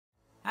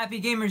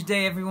Happy Gamers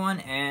Day, everyone,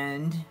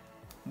 and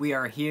we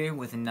are here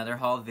with another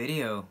haul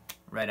video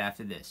right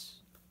after this.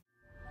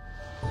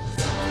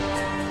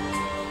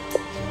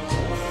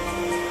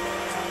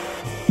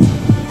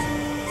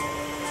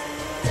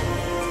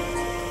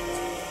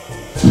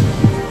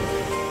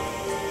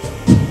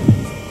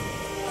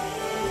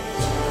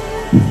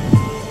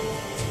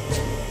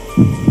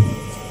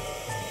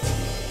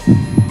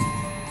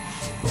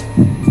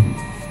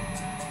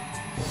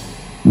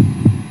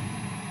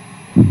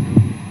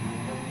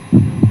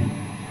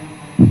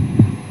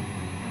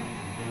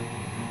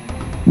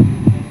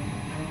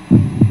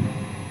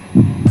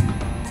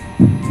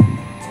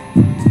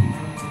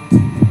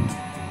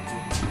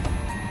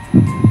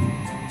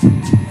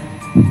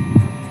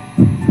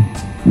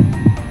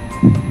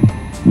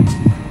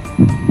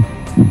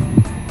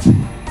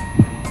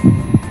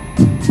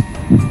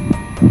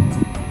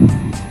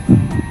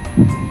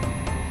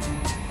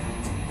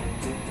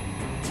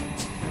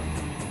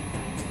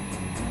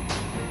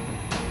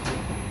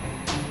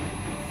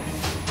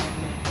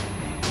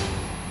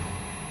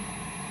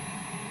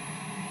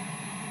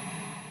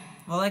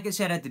 Well, like I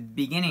said at the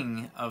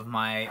beginning of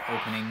my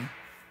opening,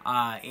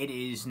 it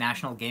is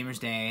National Gamers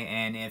Day,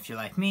 and if you're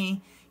like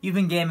me, you've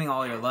been gaming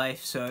all your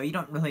life, so you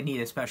don't really need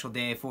a special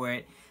day for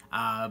it.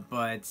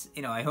 But,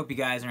 you know, I hope you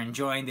guys are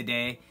enjoying the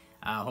day.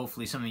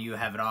 Hopefully some of you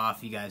have it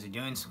off. You guys are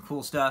doing some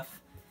cool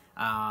stuff.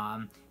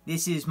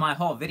 This is my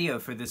haul video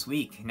for this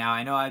week. Now,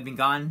 I know I've been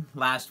gone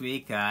last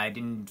week. I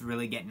didn't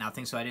really get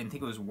nothing, so I didn't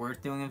think it was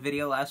worth doing a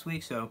video last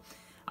week. So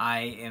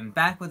I am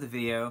back with a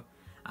video.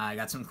 I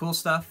got some cool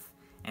stuff.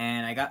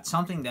 And I got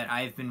something that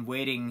I've been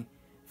waiting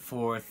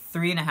for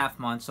 3.5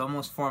 months,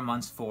 almost 4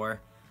 months for.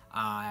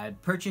 I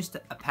purchased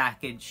a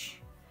package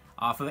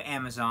off of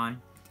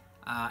Amazon,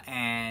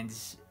 and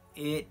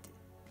it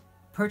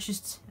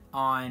purchased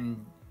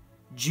on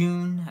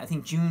June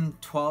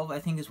 12th, I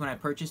think is when I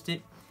purchased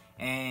it.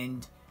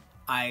 And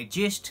I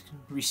just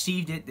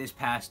received it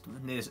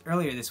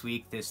earlier this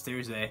week, this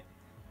Thursday.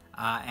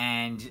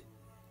 And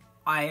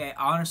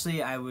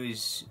I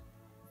was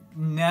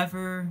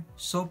never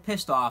so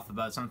pissed off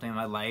about something in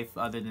my life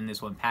other than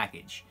this one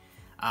package.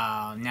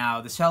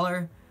 Now, the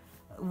seller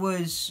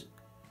was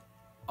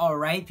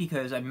alright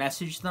because I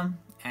messaged them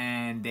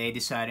and they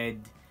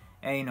decided,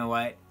 hey, you know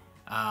what,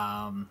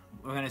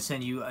 we're gonna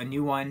send you a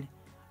new one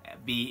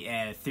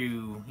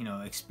through, you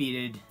know,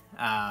 expedited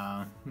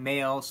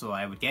mail, so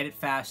I would get it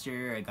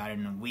faster. I got it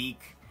in a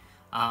week,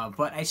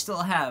 but I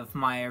still have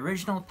my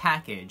original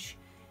package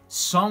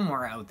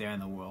somewhere out there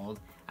in the world.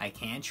 I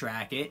can't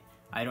track it.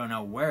 I don't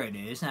know where it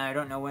is, and I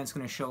don't know when it's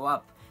going to show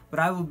up, but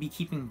I will be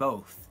keeping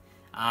both.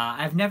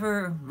 I've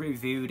never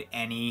reviewed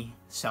any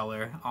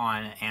seller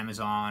on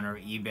Amazon or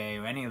eBay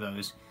or any of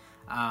those,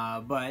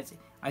 but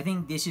I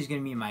think this is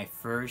going to be my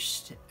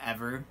first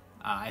ever.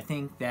 I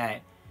think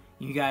that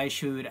you guys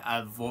should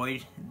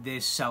avoid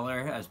this seller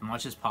as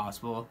much as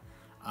possible.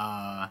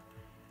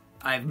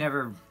 I've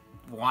never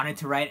wanted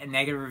to write a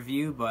negative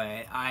review,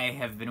 but I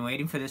have been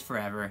waiting for this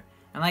forever.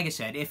 And like I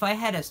said, if I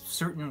had a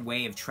certain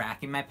way of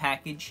tracking my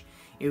package,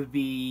 it would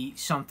be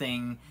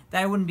something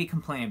that I wouldn't be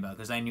complaining about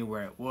because I knew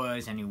where it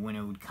was, I knew when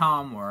it would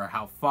come, or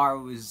how far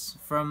it was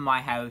from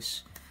my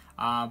house.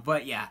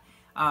 But yeah,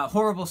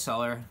 horrible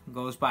seller,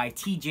 goes by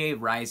TJ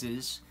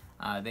Rises.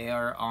 They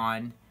are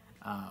on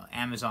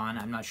Amazon.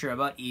 I'm not sure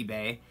about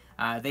eBay.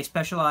 They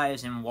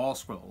specialize in wall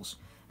scrolls.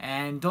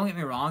 And don't get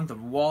me wrong, the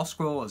wall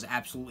scroll is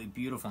absolutely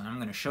beautiful, and I'm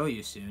going to show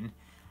you soon.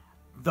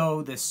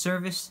 Though the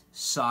service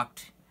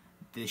sucked,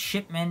 the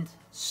shipment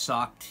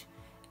sucked.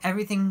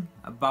 Everything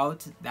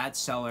about that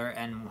seller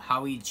and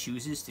how he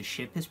chooses to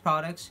ship his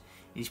products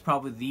is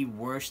probably the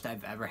worst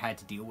I've ever had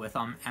to deal with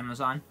on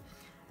Amazon.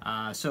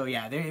 So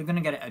yeah, they're gonna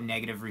get a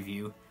negative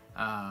review.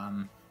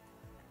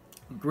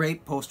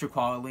 Great poster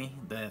quality.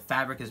 The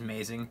fabric is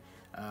amazing,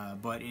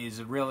 but is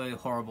a really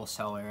horrible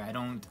seller. I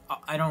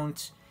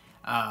don't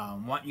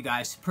want you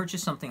guys to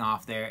purchase something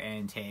off there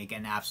and take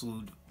an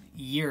absolute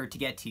year to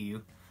get to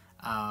you.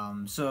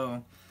 I'm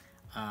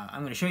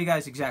going to show you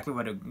guys exactly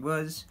what it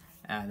was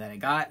that I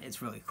got.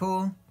 It's really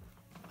cool.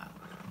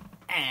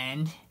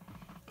 And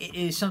it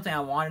is something I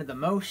wanted the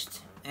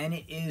most. And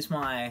it is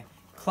my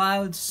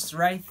Cloud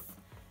Strife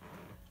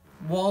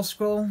wall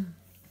scroll.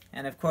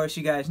 And of course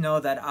you guys know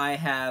that I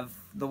have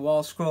the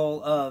wall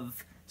scroll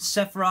of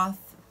Sephiroth.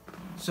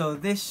 So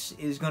this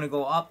is going to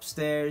go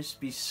upstairs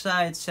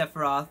beside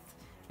Sephiroth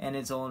and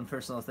its own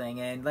personal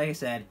thing. And like I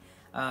said,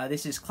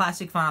 this is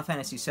classic Final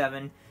Fantasy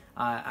VII.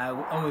 I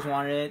always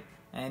wanted it.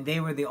 And they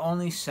were the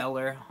only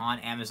seller on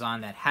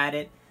Amazon that had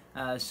it.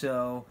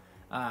 You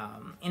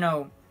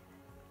know,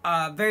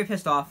 very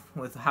pissed off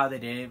with how they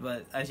did it.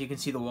 But as you can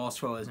see, the wall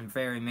scroll isn't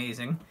very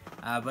amazing.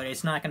 But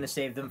it's not going to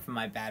save them from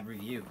my bad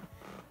review.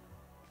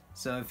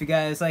 So if you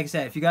guys, like I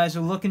said, if you guys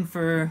are looking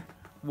for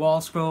wall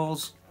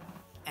scrolls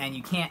and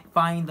you can't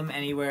find them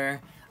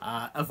anywhere,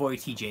 avoid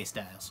TJ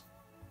Styles.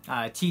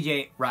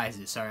 TJ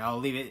Rises, sorry. I'll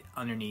leave it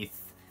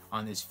underneath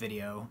on this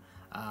video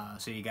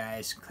so you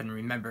guys couldn't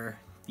remember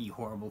the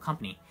horrible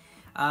company.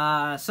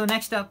 So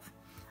next up,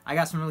 I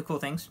got some really cool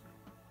things.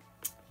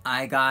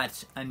 I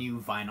got a new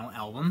vinyl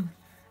album,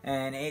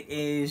 and it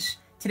is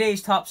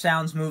Today's Top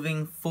Sounds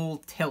Moving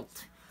Full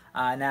Tilt.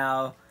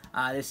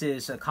 This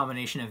is a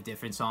combination of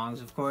different songs,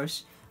 of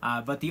course,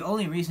 but the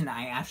only reason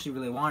I actually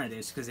really wanted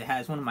this is because it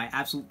has one of my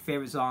absolute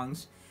favorite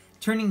songs,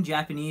 Turning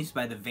Japanese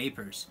by The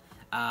Vapors.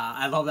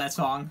 I love that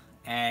song,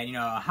 and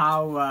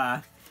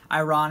how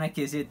ironic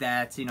is it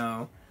that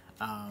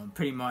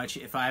pretty much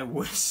if I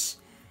was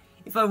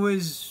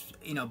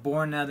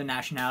born another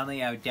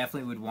nationality, I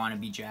definitely would want to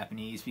be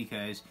Japanese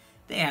because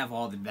they have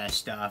all the best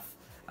stuff.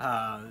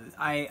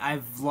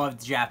 I've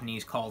loved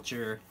Japanese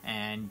culture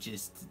and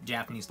just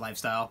Japanese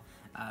lifestyle,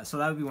 so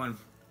that would be one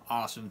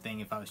awesome thing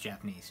if I was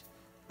Japanese.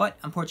 But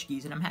I'm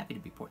Portuguese, and I'm happy to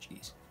be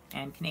Portuguese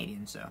and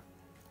Canadian. So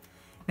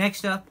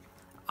next up,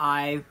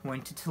 I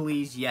went to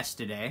Thalys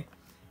yesterday,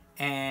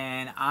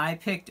 and I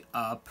picked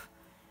up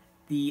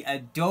the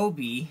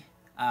Adobe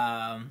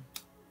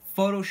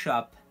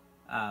Photoshop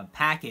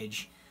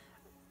package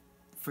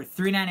for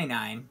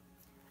 $3.99.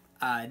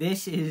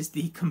 This is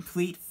the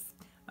complete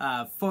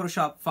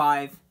Photoshop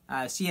 5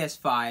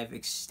 CS5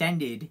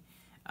 extended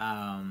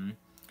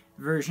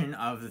version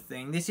of the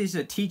thing. This is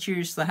a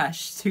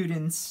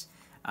teacher/student's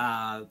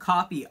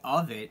copy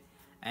of it,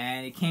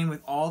 and it came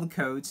with all the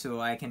code, so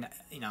I can,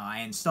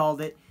 I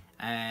installed it,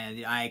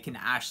 and I can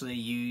actually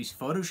use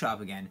Photoshop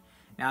again.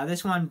 Now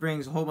this one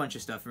brings a whole bunch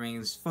of stuff. It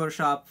brings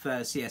Photoshop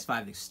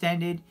CS5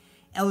 Extended,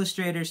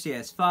 Illustrator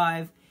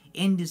CS5,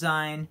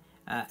 InDesign,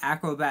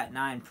 Acrobat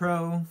 9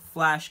 Pro,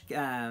 Flash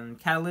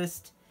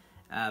Catalyst,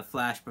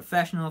 Flash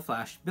Professional,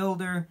 Flash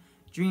Builder,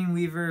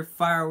 Dreamweaver,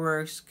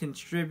 Fireworks,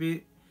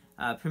 Contribute,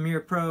 Premiere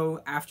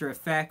Pro, After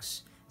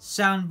Effects,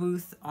 Sound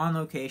Booth, On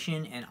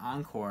Location, and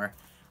Encore.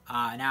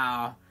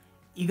 Now,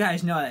 you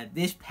guys know that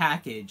this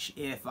package,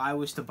 if I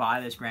was to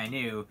buy this brand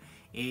new,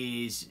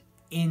 is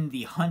in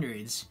the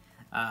hundreds.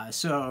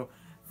 So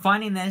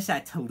finding this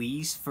at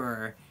Thalys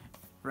for,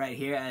 right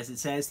here, as it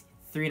says,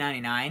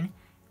 $3.99,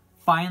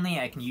 finally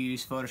I can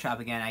use Photoshop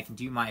again. I can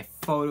do my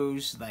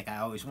photos like I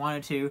always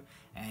wanted to,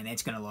 and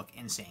it's going to look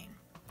insane.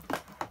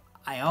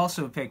 I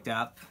also picked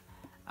up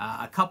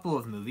a couple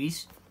of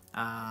movies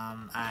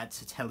at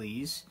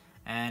Thalys,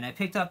 and I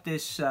picked up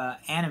this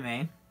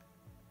anime,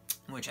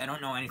 which I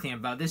don't know anything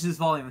about. This is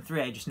volume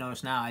 3, I just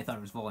noticed now. I thought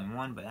it was volume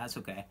 1, but that's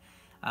okay.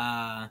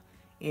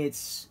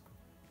 It's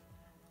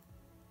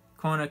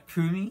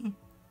Konakumi.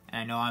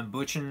 I know I'm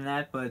butchering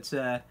that, but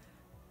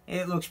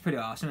it looks pretty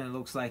awesome. It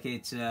looks like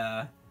it's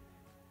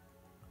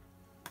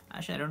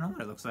actually, I don't know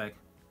what it looks like.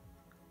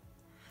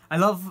 I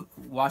love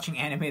watching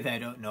anime that I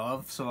don't know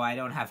of, so I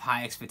don't have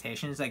high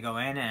expectations. I go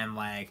in and I'm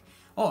like,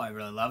 oh, I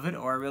really love it,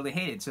 or I really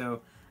hate it.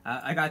 So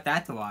I got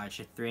that to watch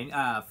at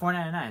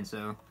 $4.99.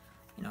 So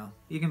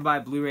you can buy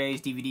Blu-rays,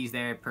 DVDs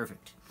there,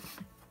 perfect.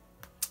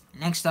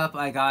 Next up,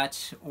 I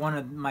got one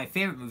of my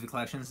favorite movie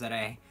collections that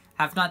I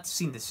have not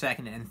seen the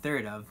second and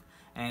third of,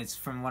 and it's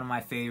from one of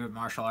my favorite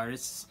martial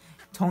artists,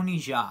 Tony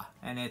Jaa,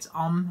 and it's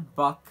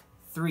Buk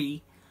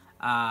 3.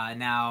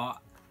 I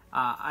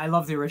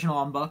love the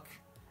original Buk.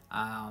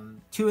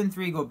 2 and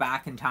 3 go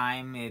back in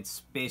time.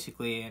 It's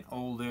basically an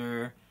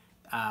older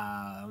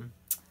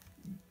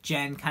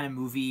gen kind of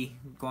movie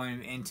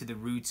going into the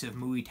roots of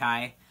Muay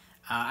Thai.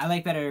 I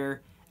like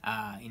better,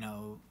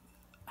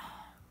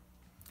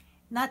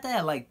 not that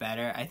I like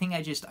better. I think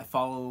I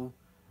follow,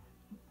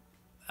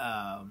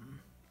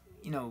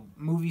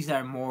 movies that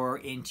are more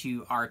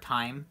into our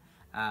time.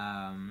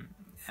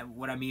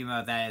 What I mean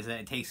about that is that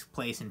it takes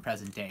place in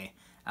present day.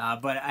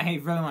 But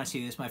I really want to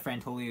see this. My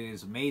friend told me it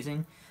was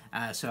amazing.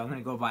 So I'm going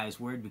to go by his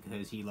word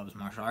because he loves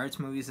martial arts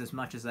movies as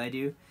much as I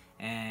do.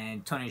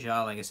 And Tony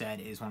Jaa, like I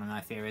said, is one of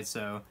my favorites.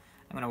 So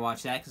I'm going to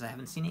watch that because I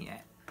haven't seen it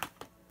yet.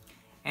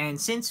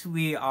 And since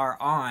we are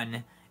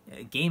on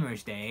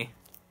Gamers Day,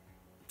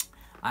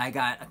 I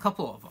got a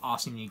couple of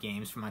awesome new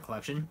games for my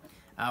collection.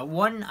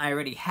 One I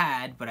already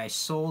had, but I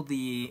sold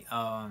the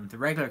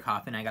regular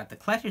copy, and I got the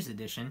collector's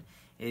edition,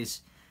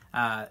 is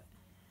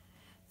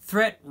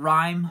Threat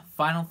Rhyme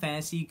Final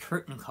Fantasy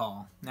Curtain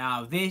Call.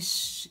 Now,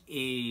 this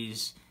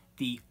is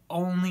the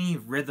only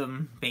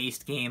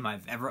rhythm-based game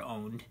I've ever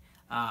owned.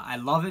 I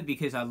love it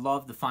because I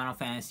love the Final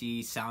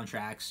Fantasy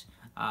soundtracks,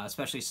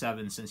 especially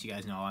 7, since you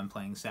guys know I'm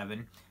playing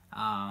 7.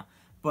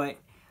 But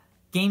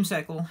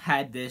GameCycle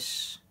had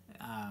this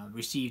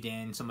received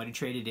in, somebody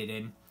traded it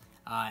in,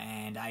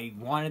 and I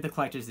wanted the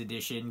collector's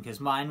edition because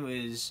mine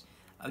was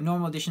a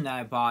normal edition that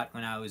I bought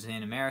when I was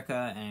in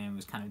America, and it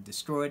was kind of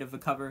destroyed of the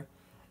cover.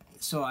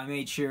 So I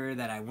made sure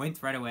that I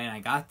went right away and I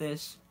got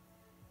this.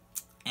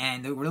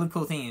 And the really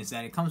cool thing is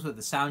that it comes with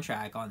the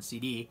soundtrack on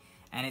CD,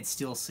 and it's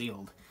still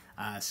sealed.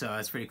 So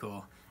that's pretty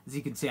cool. As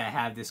you can see, I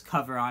have this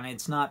cover on it.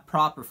 It's not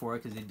proper for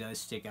it because it does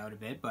stick out a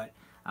bit, but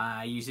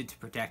I use it to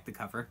protect the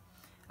cover.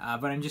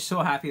 But I'm just so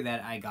happy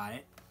that I got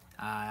it.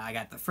 I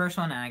got the first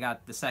one and I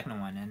got the second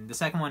one. And the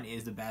second one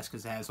is the best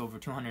because it has over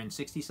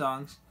 260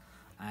 songs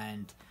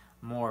and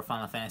more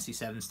Final Fantasy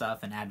VII stuff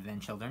and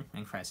Advent Children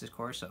and Crisis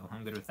Core, so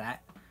I'm good with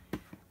that.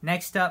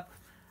 Next up,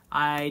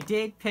 I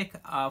did pick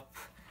up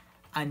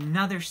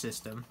another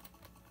system.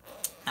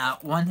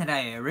 One that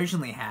I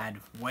originally had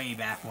way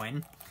back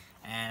when,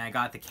 and I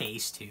got the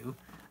case too.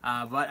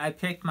 But I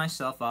picked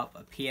myself up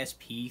a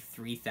PSP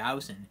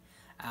 3000.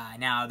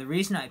 Now, the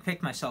reason I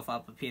picked myself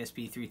up a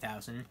PSP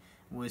 3000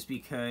 was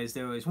because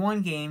there was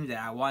one game that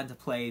I wanted to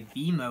play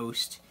the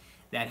most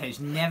that has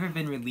never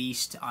been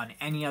released on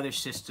any other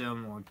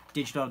system or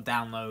digital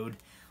download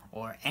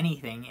or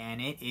anything,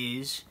 and it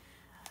is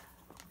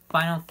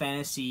Final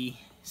Fantasy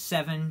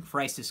VII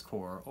Crisis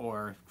Core,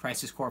 or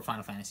Crisis Core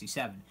Final Fantasy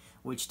VII,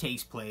 which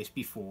takes place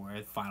before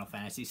Final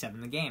Fantasy VII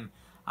the game.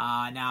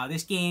 Now,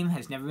 this game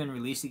has never been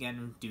released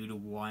again due to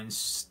one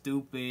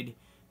stupid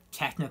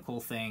technical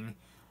thing,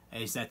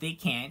 is that they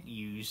can't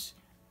use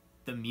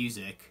the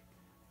music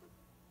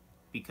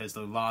because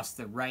they lost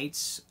the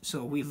rights,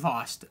 so we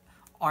lost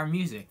our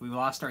music. We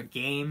lost our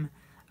game,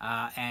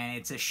 and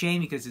it's a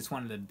shame because it's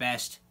one of the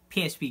best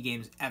PSP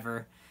games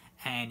ever,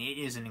 and it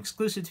is an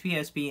exclusive to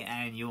PSP,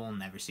 and you'll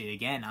never see it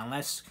again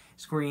unless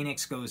Square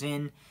Enix goes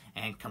in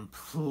and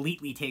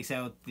completely takes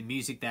out the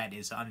music that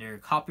is under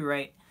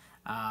copyright,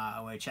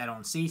 which I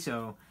don't see.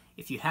 So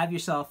if you have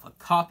yourself a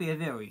copy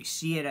of it or you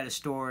see it at a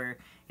store,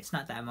 it's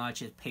not that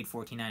much. It's paid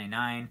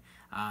 $14.99.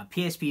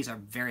 PSPs are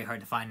very hard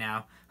to find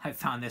now. I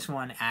found this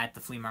one at the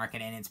flea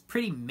market, and it's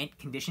pretty mint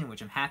condition,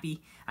 which I'm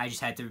happy. I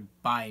just had to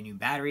buy a new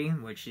battery,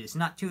 which is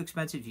not too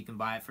expensive. You can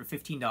buy it for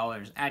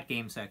 $15 at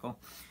GameCycle.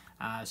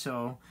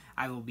 So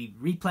I will be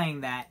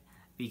replaying that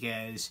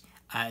because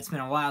it's been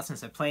a while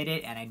since I played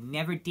it, and I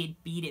never did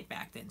beat it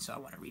back then, so I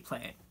want to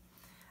replay it.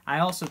 I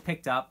also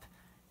picked up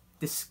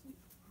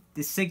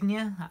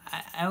Disignia.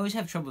 I always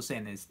have trouble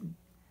saying this.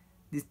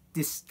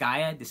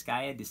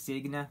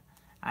 Disignia.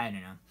 I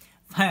don't know.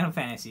 Final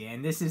Fantasy,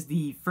 and this is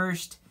the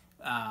first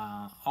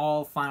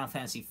all Final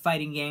Fantasy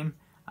fighting game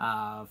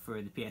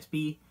for the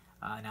PSP.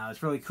 Now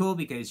it's really cool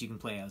because you can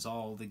play as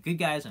all the good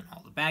guys and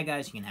all the bad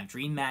guys. You can have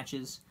dream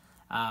matches,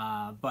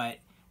 but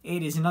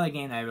it is another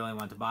game that I really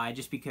want to buy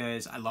just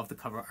because I love the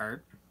cover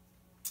art,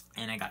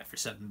 and I got it for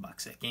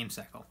 $7 at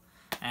GameCycle,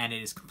 and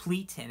it is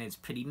complete and it's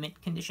pretty mint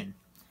condition.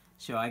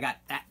 So I got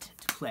that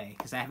to play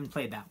because I haven't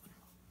played that one.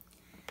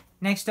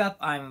 Next up,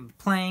 I'm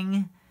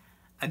playing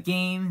a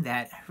game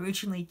that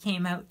originally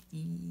came out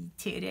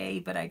today,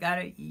 but I got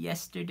it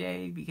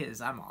yesterday because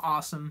I'm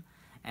awesome.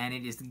 And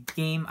it is the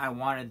game I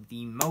wanted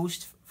the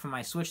most for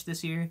my Switch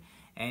this year,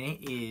 and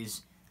it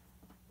is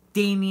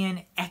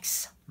Daemon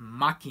X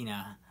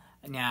Machina.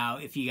 Now,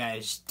 if you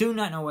guys do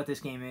not know what this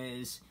game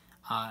is,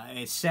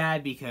 it's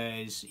sad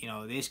because, you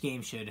know, this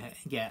game should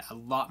get a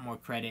lot more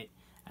credit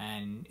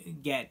and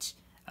get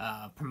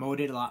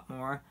promoted a lot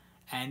more.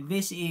 And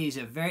this is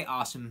a very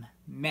awesome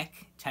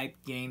mech-type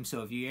game,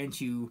 so if you're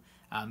into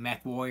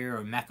Mech Warrior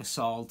or Mech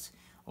Assault,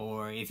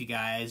 or if you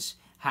guys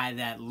had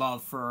that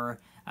love for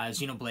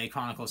Xenoblade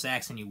Chronicles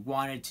X and you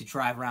wanted to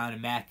drive around a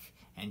mech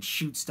and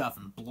shoot stuff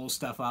and blow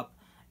stuff up,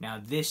 now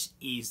this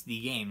is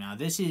the game. Now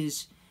this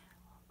is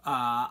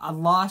a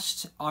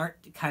lost art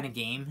kind of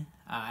game,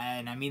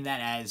 and I mean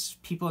that as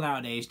people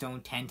nowadays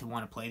don't tend to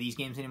want to play these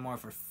games anymore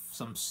for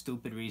some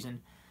stupid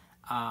reason,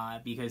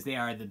 because they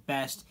are the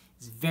best.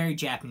 It's very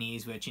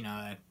Japanese, which, you know,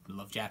 I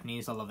love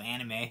Japanese, I love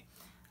anime,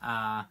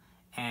 and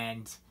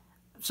I'm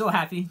so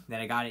happy that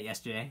I got it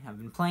yesterday. I've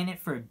been playing it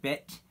for a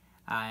bit.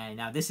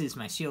 Now this is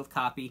my sealed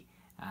copy.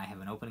 I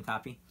have an open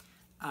copy,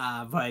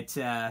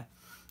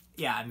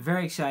 yeah, I'm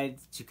very excited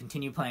to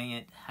continue playing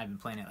it. I've been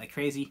playing it like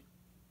crazy,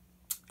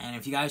 and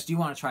if you guys do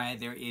want to try it,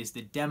 there is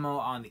the demo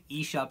on the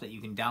eShop that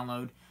you can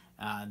download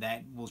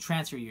that will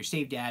transfer your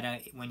save data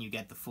when you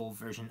get the full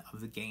version of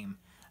the game,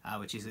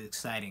 which is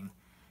exciting.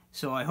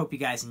 So I hope you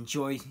guys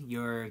enjoy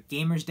your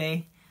Gamers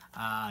Day,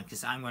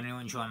 because I'm going to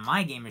enjoy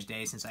my Gamers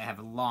Day since I have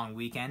a long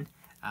weekend.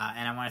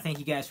 And I want to thank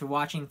you guys for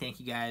watching. Thank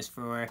you guys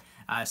for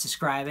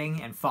subscribing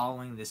and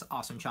following this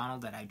awesome channel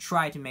that I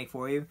try to make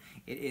for you.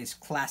 It is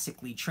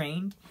classically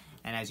trained,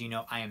 and as you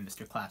know, I am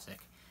Mr. Classic.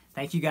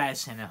 Thank you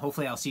guys, and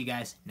hopefully I'll see you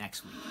guys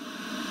next week.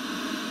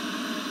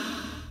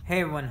 Hey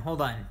everyone, hold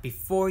on.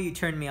 Before you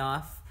turn me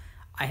off,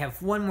 I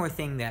have one more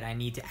thing that I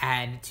need to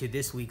add to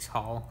this week's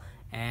haul.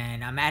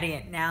 And I'm adding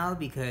it now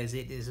because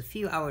it is a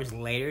few hours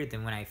later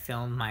than when I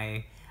filmed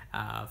my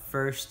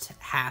first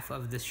half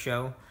of this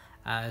show.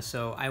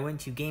 So I went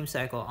to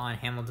GameCycle on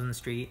Hamilton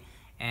Street,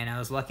 and I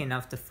was lucky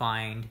enough to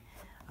find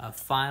a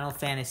Final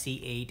Fantasy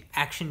VIII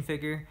action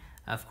figure.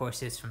 Of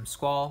course, it's from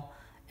Squall.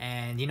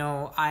 And, you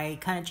know, I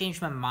kind of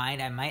changed my mind.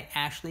 I might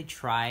actually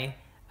try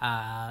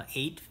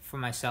 8 for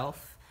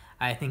myself.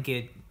 I think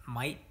it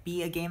might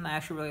be a game I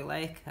actually really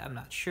like. I'm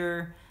not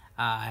sure.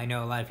 I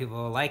know a lot of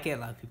people like it, a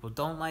lot of people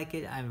don't like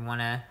it. I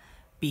want to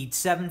beat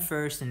 7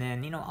 first, and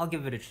then, you know, I'll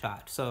give it a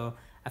shot. So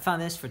I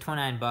found this for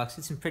 29 bucks.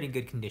 It's in pretty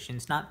good condition.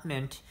 It's not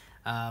mint,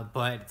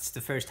 but it's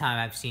the first time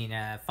I've seen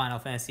a Final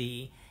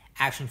Fantasy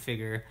action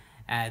figure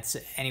at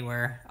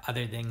anywhere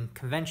other than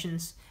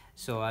conventions.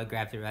 So I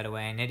grabbed it right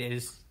away, and it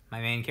is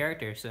my main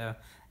character, so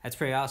that's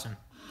pretty awesome.